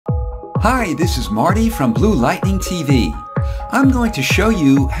Hi, this is Marty from Blue Lightning TV. I'm going to show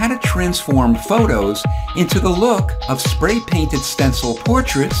you how to transform photos into the look of spray-painted stencil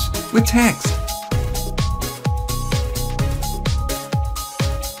portraits with text.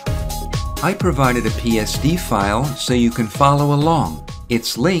 I provided a PSD file so you can follow along.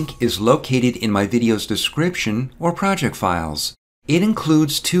 Its link is located in my video's description or project files. It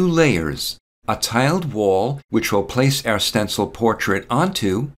includes two layers, a tiled wall, which we'll place our stencil portrait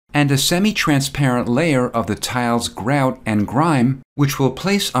onto, and a semi-transparent layer of the tile's grout and grime, which we'll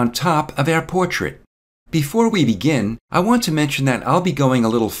place on top of our portrait. Before we begin, I want to mention that I'll be going a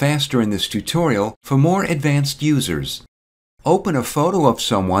little faster in this tutorial for more advanced users. Open a photo of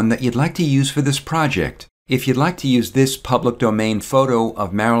someone that you'd like to use for this project. If you'd like to use this public domain photo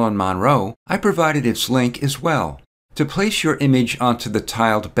of Marilyn Monroe, I provided its link as well. To place your image onto the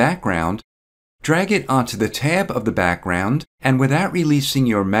tiled background, drag it onto the tab of the background, and without releasing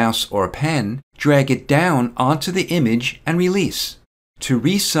your mouse or pen, drag it down onto the image and release. To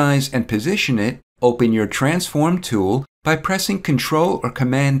resize and position it, open your Transform tool by pressing Ctrl or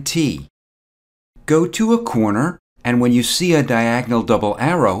Command T. Go to a corner, and when you see a diagonal double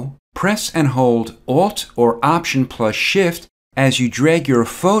arrow, press and hold Alt or Option plus Shift as you drag your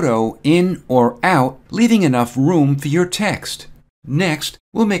photo in or out, leaving enough room for your text. Next,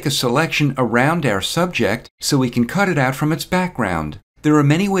 we'll make a selection around our subject so we can cut it out from its background. There are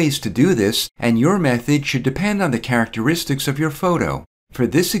many ways to do this, and your method should depend on the characteristics of your photo. For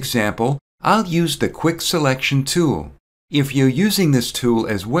this example, I'll use the Quick Selection tool. If you're using this tool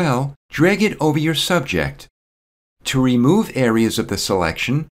as well, drag it over your subject. To remove areas of the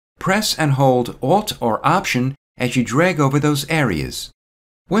selection, press and hold Alt or Option as you drag over those areas.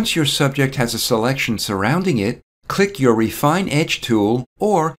 Once your subject has a selection surrounding it, click your Refine Edge tool,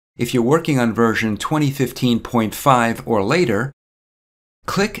 or if you're working on version 2015.5 or later,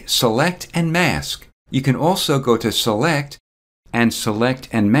 click Select and Mask. You can also go to Select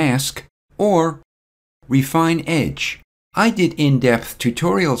and Mask, or Refine Edge. I did in-depth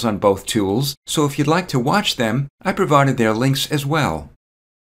tutorials on both tools, so if you'd like to watch them, I provided their links as well.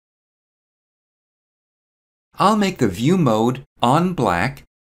 I'll make the View mode on black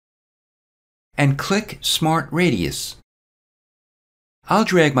and click Smart Radius. I'll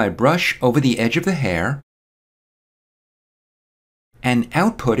drag my brush over the edge of the hair and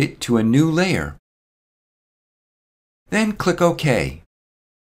output it to a new layer. Then click OK.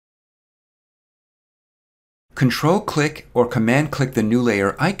 Control-click or Command-click the new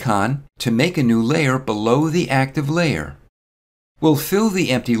layer icon to make a new layer below the active layer. We'll fill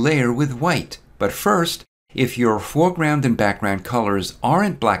the empty layer with white, but first, if your foreground and background colors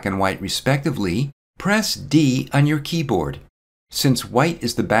aren't black and white respectively, press D on your keyboard. Since white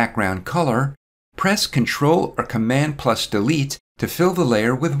is the background color, press Ctrl or Command plus Delete to fill the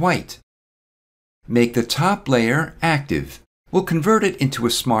layer with white. Make the top layer active. We'll convert it into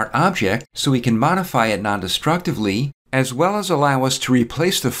a smart object so we can modify it non-destructively, as well as allow us to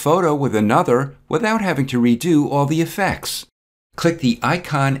replace the photo with another without having to redo all the effects. Click the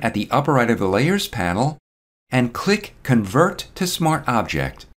icon at the upper right of the Layers panel and click Convert to Smart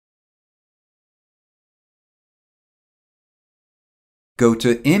Object. Go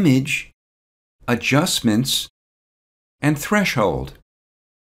to Image, Adjustments, and Threshold.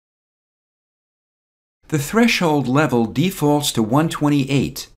 The threshold level defaults to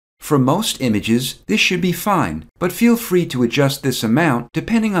 128. For most images, this should be fine, but feel free to adjust this amount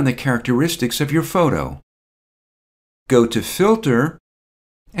depending on the characteristics of your photo. Go to Filter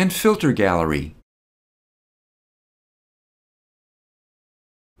and Filter Gallery.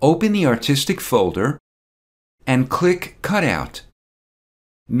 Open the Artistic folder and click Cutout.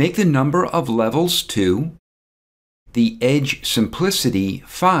 Make the number of levels 2, the edge simplicity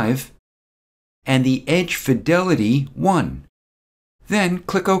 5, and the edge fidelity 1. Then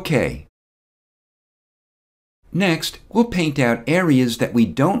click OK. Next, we'll paint out areas that we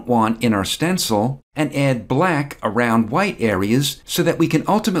don't want in our stencil and add black around white areas so that we can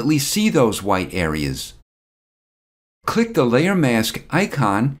ultimately see those white areas. Click the Layer Mask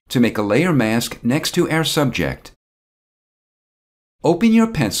icon to make a layer mask next to our subject. Open your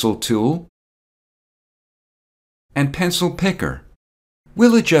Pencil tool and Pencil Picker.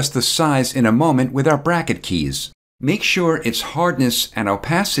 We'll adjust the size in a moment with our bracket keys. Make sure its hardness and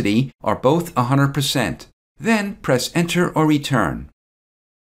opacity are both 100%. Then press Enter or Return.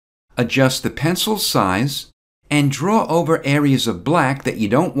 Adjust the pencil size and draw over areas of black that you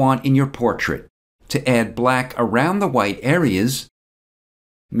don't want in your portrait. To add black around the white areas,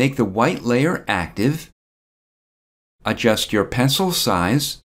 make the white layer active, adjust your pencil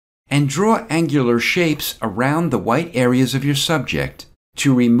size, and draw angular shapes around the white areas of your subject.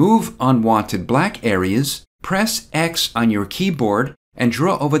 To remove unwanted black areas, press X on your keyboard and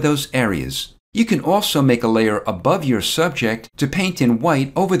draw over those areas. You can also make a layer above your subject to paint in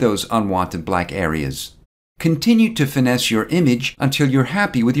white over those unwanted black areas. Continue to finesse your image until you're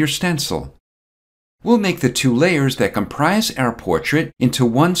happy with your stencil. We'll make the two layers that comprise our portrait into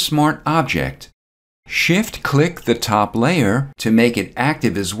one smart object. Shift-click the top layer to make it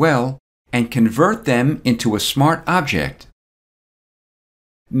active as well and convert them into a smart object.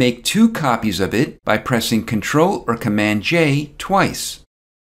 Make two copies of it by pressing Ctrl or Command-J twice.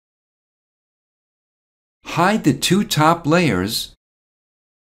 Hide the two top layers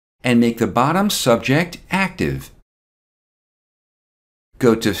and make the bottom subject active.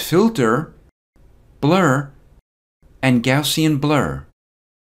 Go to Filter, Blur, and Gaussian Blur.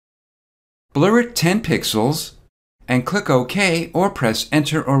 Blur it 10 pixels and click OK or press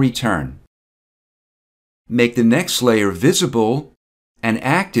Enter or Return. Make the next layer visible and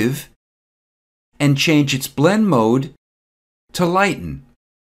active and change its blend mode to lighten.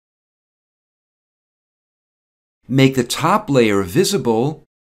 Make the top layer visible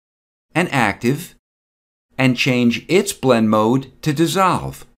and active and change its blend mode to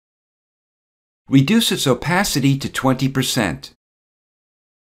dissolve. Reduce its opacity to 20%.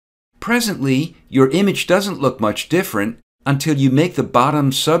 Presently, your image doesn't look much different until you make the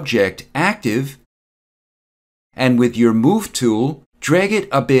bottom subject active and with your Move tool, drag it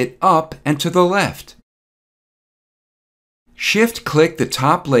a bit up and to the left. Shift-click the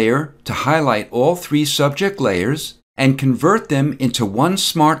top layer to highlight all three subject layers and convert them into one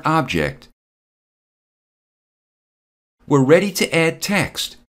smart object. We're ready to add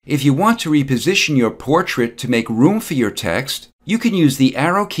text. If you want to reposition your portrait to make room for your text, you can use the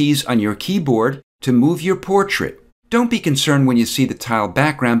arrow keys on your keyboard to move your portrait. Don't be concerned when you see the tile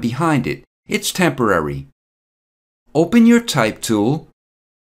background behind it. It's temporary. Open your Type tool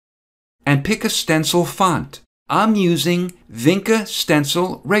and pick a stencil font. I'm using Vinca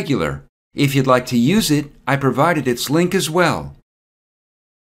Stencil Regular. If you'd like to use it, I provided its link as well.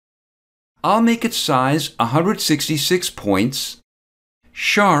 I'll make its size 166 points,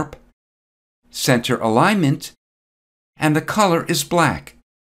 sharp, center alignment, and the color is black.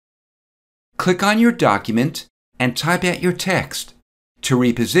 Click on your document and type out your text. To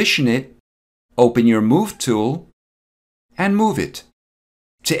reposition it, open your Move tool and move it.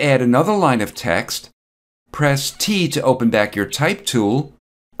 To add another line of text, press T to open back your Type tool,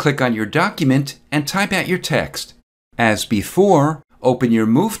 click on your document and type out your text. As before, open your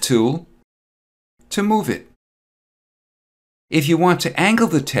Move tool to move it. If you want to angle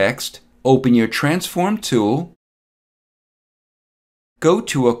the text, open your Transform tool, go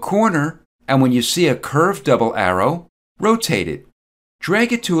to a corner, and when you see a curved double arrow, rotate it.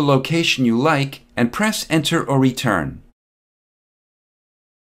 Drag it to a location you like and press Enter or Return.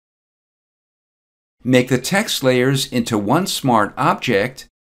 Make the text layers into one smart object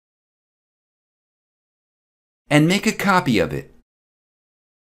and make a copy of it.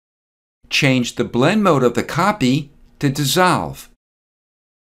 Change the blend mode of the copy to dissolve.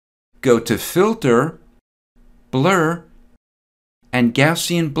 Go to Filter, Blur, and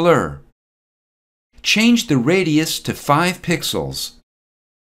Gaussian Blur. Change the radius to 5 pixels.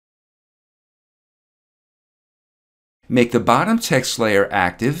 Make the bottom text layer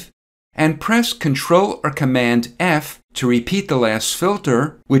active and press Ctrl or Command F to repeat the last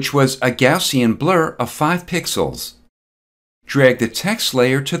filter, which was a Gaussian blur of 5 pixels. Drag the text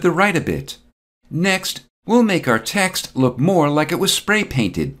layer to the right a bit. Next, we'll make our text look more like it was spray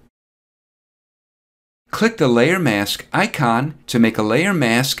painted. Click the Layer Mask icon to make a layer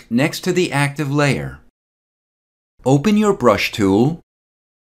mask next to the active layer. Open your Brush tool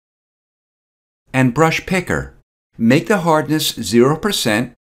and Brush Picker. Make the hardness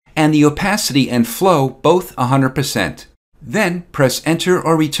 0% and the opacity and flow both 100%. Then press Enter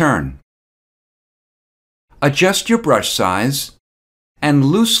or Return. Adjust your brush size and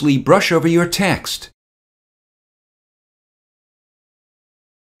loosely brush over your text.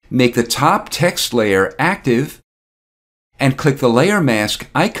 Make the top text layer active and click the Layer Mask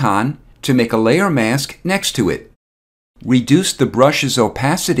icon to make a layer mask next to it. Reduce the brush's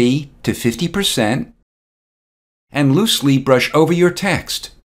opacity to 50% and loosely brush over your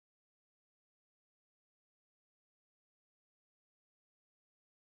text.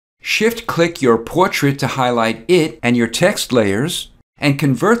 Shift-click your portrait to highlight it and your text layers and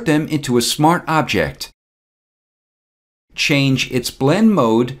convert them into a smart object. Change its blend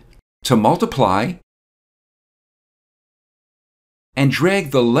mode to multiply and drag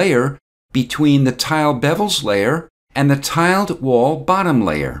the layer between the tile bevels layer and the tiled wall bottom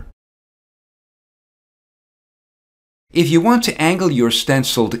layer. If you want to angle your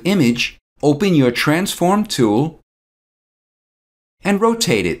stenciled image, open your Transform tool and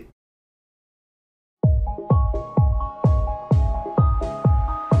rotate it.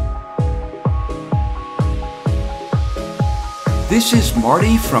 This is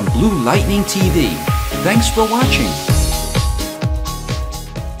Marty from Blue Lightning TV. Thanks for watching.